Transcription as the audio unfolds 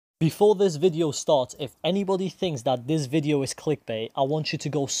Before this video starts, if anybody thinks that this video is clickbait, I want you to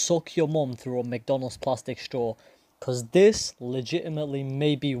go suck your mum through a McDonald's plastic straw. Because this legitimately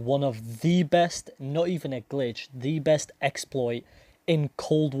may be one of the best, not even a glitch, the best exploit in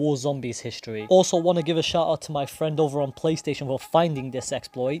Cold War Zombies history. Also want to give a shout out to my friend over on PlayStation for finding this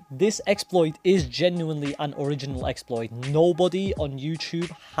exploit. This exploit is genuinely an original exploit. Nobody on YouTube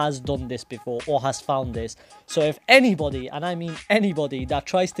has done this before or has found this. So if anybody, and I mean anybody, that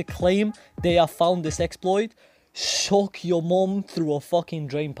tries to claim they have found this exploit, suck your mum through a fucking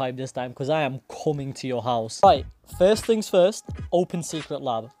drain pipe this time, because I am coming to your house. Right, first things first, open secret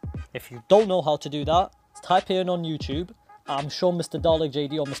lab. If you don't know how to do that, type in on YouTube. I'm sure Mr. Dalek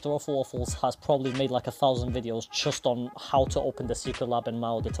JD or Mr. Ruffle Waffles has probably made like 1,000 videos just on how to open the secret lab in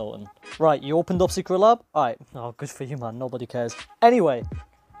Mao the Toten. Right, you opened up secret lab? Alright, oh, good for you, man. Nobody cares. Anyway,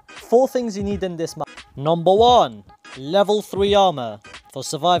 4 things you need in this map. Number 1, level 3 armor for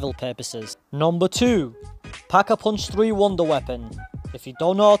survival purposes. Number 2, Pack-a-Punch 3 wonder weapon. If you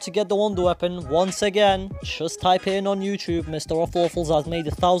don't know how to get the wonder weapon, once again, just type in on YouTube. Mr. Ruffle Waffles has made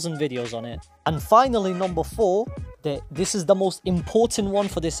 1,000 videos on it. And finally, number 4, this is the most important one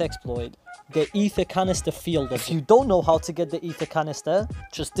for this exploit, the ether canister field. If you don't know how to get the ether canister,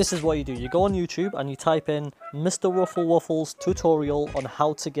 this is what you do. You go on YouTube and you type in Mr. Ruffle Waffles tutorial on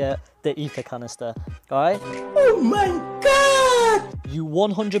how to get the ether canister. Alright? Oh my god! You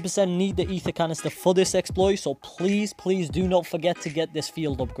 100% need the ether canister for this exploit, so please do not forget to get this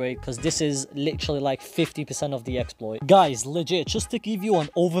field upgrade, because this is literally like 50% of the exploit. Guys, legit, just to give you an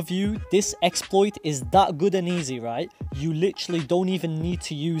overview, this exploit is that good and easy, right? You literally don't even need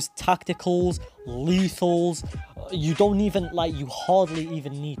to use tacticals, lethals. You don't even, you hardly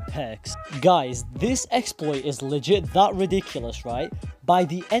even need perks. Guys, this exploit is legit that ridiculous, right? By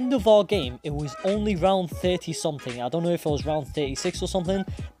the end of our game, it was only round 30 something. I don't know if it was round 36 or something,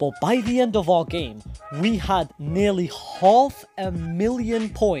 but by the end of our game, we had nearly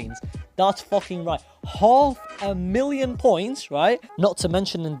 500,000 points. That's fucking right. 500,000 points, right? Not to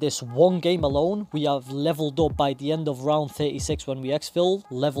mention in this one game alone, we have leveled up by the end of round 36 when we exfil,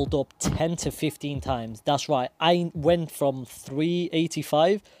 leveled up 10 to 15 times. That's right. I went from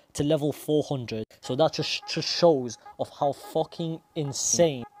 385 to level 400. So that just shows of how fucking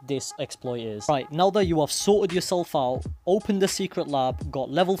insane this exploit is. Right, now that you have sorted yourself out, open the secret lab, got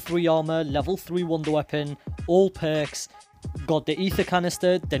level 3 armor, level 3 wonder weapon, all perks, got the ether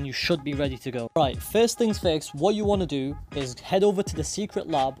canister, then you should be ready to go. Right, first things first, what you want to do is head over to the secret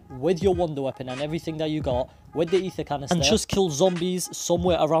lab with your wonder weapon and everything that you got, with the ether canister, and just kill zombies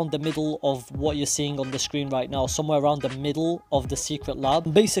somewhere around the middle of what you're seeing on the screen right now, somewhere around the middle of the secret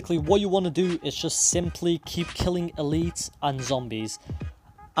lab. Basically, what you want to do is just simply keep killing elites and zombies.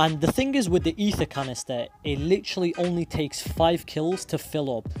 And the thing is, with the ether canister, it literally only takes 5 kills to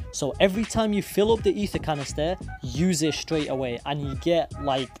fill up. So every time you fill up the ether canister, use it straight away, and you get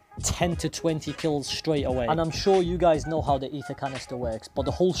like 10 to 20 kills straight away. And I'm sure you guys know how the ether canister works, but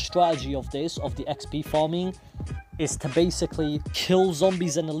the whole strategy of this, of the XP farming, is to basically kill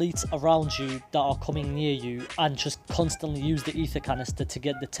zombies and elites around you that are coming near you, and just constantly use the ether canister to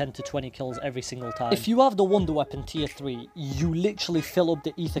get the 10 to 20 kills every single time. If you have the wonder weapon tier 3, you literally fill up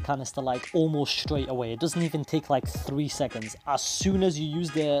the ether canister like almost straight away. It doesn't even take like 3 seconds. As soon as you use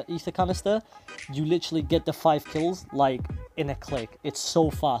the ether canister, you literally get the 5 kills like in a click. It's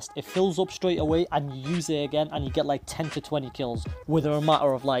so fast. It fills up straight away and you use it again and you get like 10 to 20 kills. Within a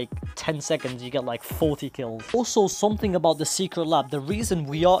matter of like 10 seconds, you get like 40 kills. Also, something about the secret lab. The reason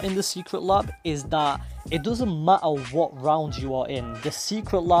we are in the secret lab is that it doesn't matter what round you are in. The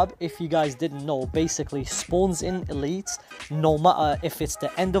secret lab, if you guys didn't know, basically spawns in elites no matter if it's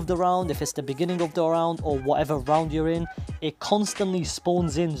the end of the round, if it's the beginning of the round, or whatever round you're in. It constantly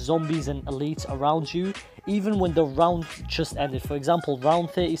spawns in zombies and elites around you, even when the round just ended. For example,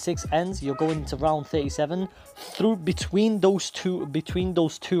 round 36 ends, you're going into round 37. Between those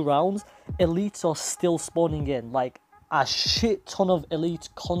two rounds, elites are still spawning in. Like, a shit ton of elites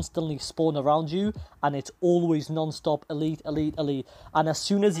constantly spawn around you, and it's always non-stop elite. And as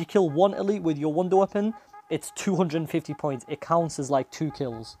soon as you kill one elite with your wonder weapon, it's 250 points. It counts as like 2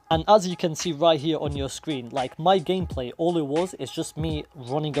 kills. And as you can see right here on your screen, like my gameplay, all it was is just me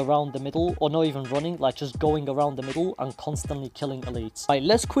running around the middle, or not even running, like just going around the middle and constantly killing elites. Right,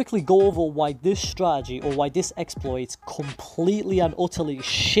 let's quickly go over why this strategy, or why this exploit completely and utterly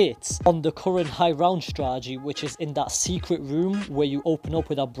shits on the current high round strategy, which is in that secret room where you open up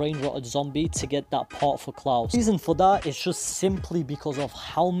with a brain rotted zombie to get that part for Klaus. The reason for that is just simply because of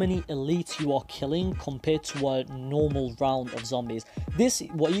how many elites you are killing compared to a normal round of zombies.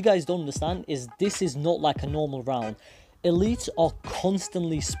 What you guys don't understand is this is not like a normal round. elites are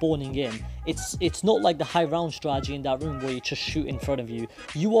constantly spawning in. It's not like the high round strategy in that room where you just shoot in front of you.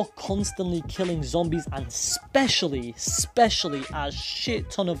 You are constantly killing zombies, and especially a shit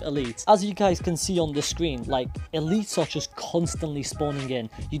ton of elites. As you guys can see on the screen, like, elites are just constantly spawning in.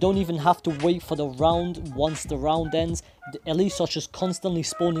 You don't even have to wait for the round. Once the round ends, the elites are just constantly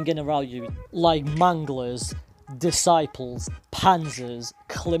spawning in around you, like manglers, disciples, panzers,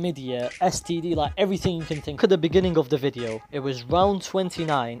 chlamydia, STD, like everything you can think. At the beginning of the video, it was round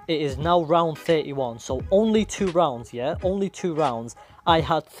 29, it is now round 31, so only 2 rounds, yeah, only 2 rounds. I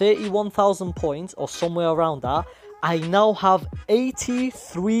had 31,000 points, or somewhere around that. I now have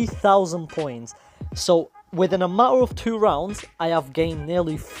 83,000 points, so within a matter of 2 rounds, I have gained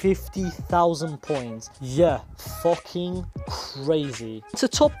nearly 50,000 points. Yeah, fucking crazy. To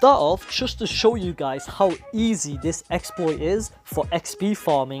top that off, just to show you guys how easy this exploit is for XP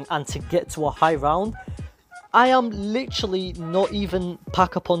farming and to get to a high round, I am literally not even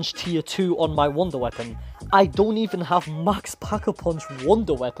Pack-a-Punch tier 2 on my wonder weapon. I don't even have max Pack-a-Punch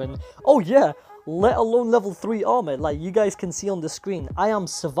wonder weapon. Oh yeah, let alone level 3 armor. Like you guys can see on the screen, I am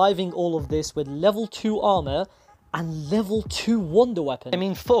surviving all of this with level 2 armor and level 2 wonder weapon. I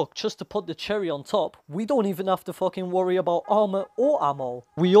mean, fuck, just to put the cherry on top, we don't even have to fucking worry about armor or ammo.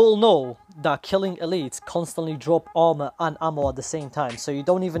 We all know that killing elites constantly drop armor and ammo at the same time, so you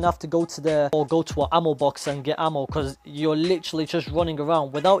don't even have to go to an ammo box and get ammo, because you're literally just running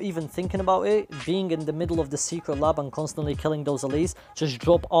around without even thinking about it. Being in the middle of the secret lab and constantly killing those elites, just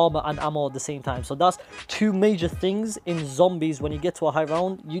drop armor and ammo at the same time. So that's 2 major things in zombies. When you get to a high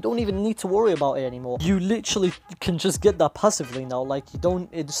round, you don't even need to worry about it anymore. You literally can just get that passively now. Like,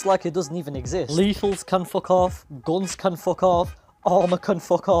 it's like it doesn't even exist. Lethals can fuck off, guns can fuck off, armor can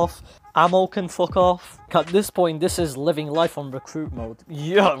fuck off, ammo can fuck off. At this point, this is living life on recruit mode.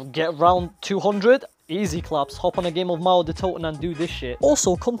 Yeah, get round 200, easy claps, hop on a game of Mao the Toten and do this shit.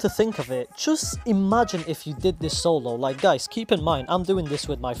 Also, come to think of it, just imagine if you did this solo. Like, guys, keep in mind, I'm doing this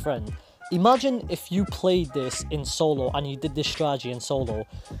with my friend. Imagine if you played this in solo and you did this strategy in solo.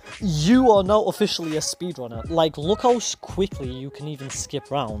 You are now officially a speedrunner. Like, look how quickly you can even skip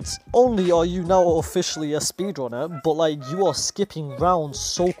rounds. Only are you now officially a speedrunner, but like, you are skipping rounds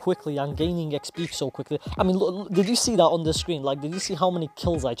so quickly and gaining XP so quickly. I mean, look, did you see that on the screen? Like, did you see how many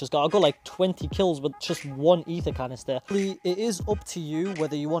kills I just got? I got like 20 kills with just 1 ether canister. It is up to you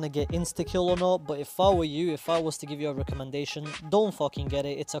whether you want to get insta-kill or not, but if I were you, if I was to give you a recommendation, don't fucking get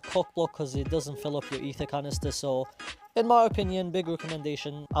it. It's a cock block because it doesn't fill up your ether canister. So in my opinion, big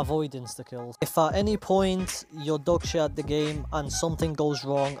recommendation, avoid insta-kills. If at any point you're dog shit at the game and something goes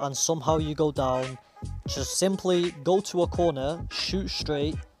wrong and somehow you go down, just simply go to a corner, shoot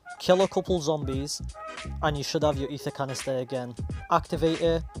straight, kill a couple zombies, and you should have your ether canister again. Activate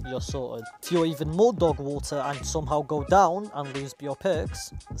it, you're sorted. If you're even more dog water and somehow go down and lose your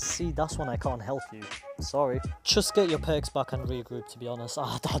perks, see, that's when I can't help you. Sorry. Just get your perks back and regroup, to be honest.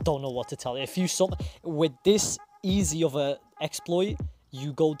 I don't know what to tell you. If you with this easy of a exploit,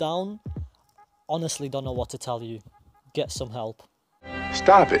 you go down, honestly don't know what to tell you. Get some help.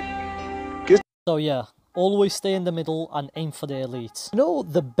 Stop it. So yeah, always stay in the middle and aim for the elites. You know,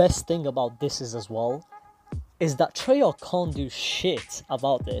 the best thing about this is as well, is that Treyarch can't do shit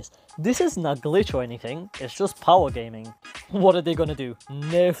about this. This isn't a glitch or anything, it's just power gaming. What are they gonna do?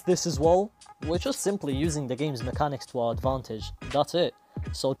 Nerf this as well? We're just simply using the game's mechanics to our advantage. That's it.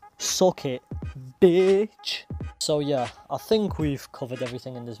 So suck it, bitch. So yeah, I think we've covered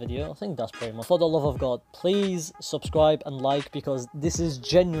everything in this video. I think that's pretty much. For the love of God, please subscribe and like, because this is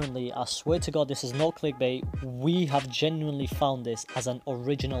genuinely, I swear to God, this is not clickbait. We have genuinely found this as an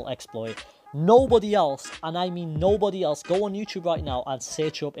original exploit. Nobody else, and I mean nobody else, go on YouTube right now and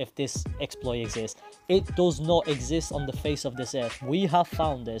search up if this exploit exists. It does not exist on the face of this earth. We have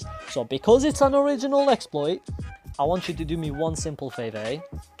found this. So because it's an original exploit, I want you to do me one simple favor, eh?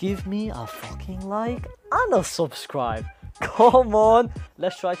 Give me a fucking like and a subscribe. Come on,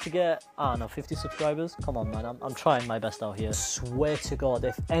 let's try to get, I don't know, 50 subscribers. Come on, man, I'm trying my best out here. Swear to God,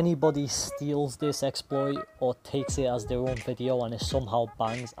 if anybody steals this exploit or takes it as their own video and it somehow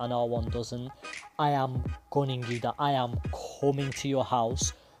bangs and our one doesn't, I am gunning you. That I am coming to your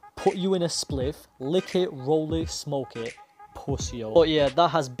house, put you in a spliff, lick it, roll it, smoke it. Pussy-o. But yeah, that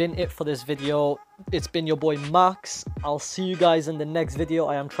has been it for this video. It's been your boy Max. I'll see you guys in the next video.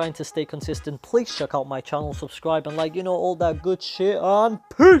 I am trying to stay consistent. Please check out my channel, subscribe, and like, you know, all that good shit, and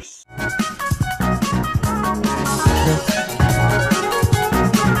peace.